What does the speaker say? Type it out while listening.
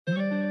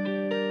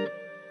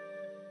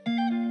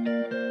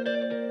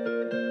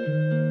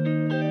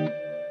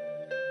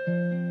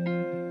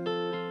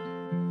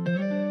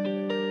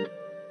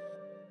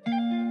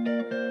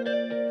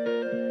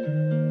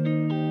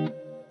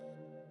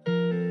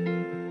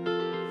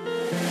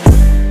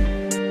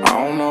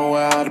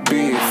how to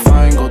be if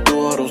I ain't go through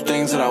all those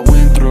things that I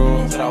went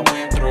through.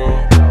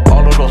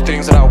 All of those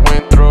things that I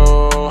went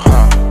through,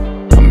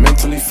 I'm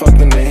mentally fucked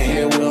in the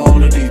head with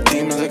all of these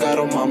demons I got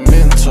on my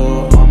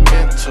mental. I'm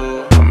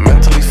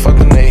mentally fucked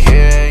in the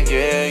head,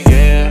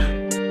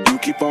 yeah. You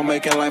keep on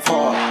making life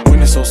hard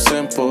when it's so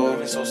simple.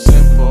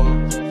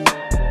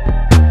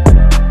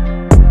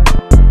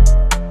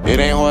 It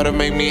ain't hard to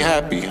make me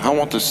happy, I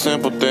want the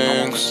simple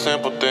things. I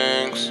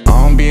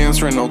don't be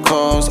answering no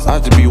calls, I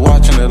just be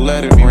watching it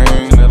let it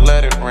ring.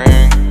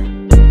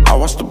 I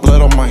watch the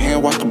blood on my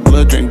hand, watch the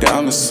blood drain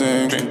down the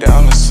sink.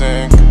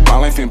 My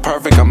life ain't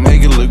perfect, I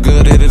make it look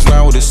good, it is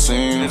not what it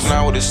seems.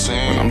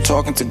 When I'm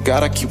talking to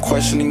God, I keep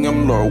questioning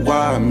him, Lord,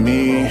 why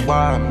me?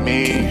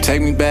 Can you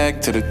take me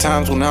back to the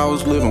times when I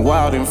was living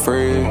wild and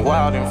free?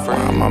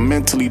 I'm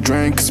mentally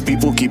drained, cause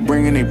people keep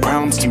bringing their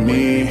problems to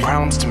me.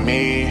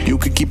 You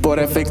could keep all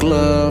that fake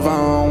love, I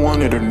don't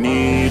want it or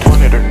need.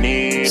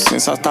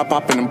 Since I stopped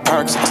popping in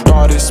perks, I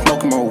started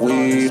smoking more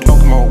weed.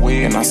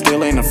 And I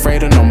still ain't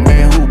afraid of no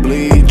man who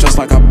bleed just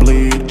like I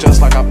bleed. I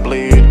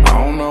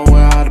don't know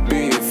where I'd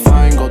be if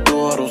I ain't go through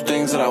all those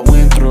things that I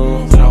went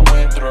through.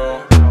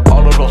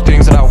 All of those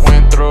things that I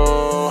went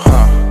through,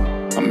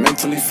 I'm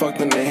mentally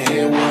fucked in the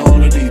head with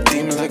all of these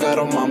demons I got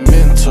on my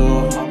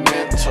mental. I'm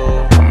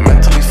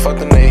mentally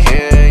fucked in the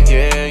head,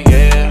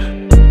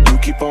 yeah. You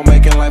keep on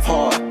making life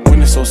hard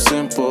when it's so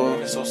simple.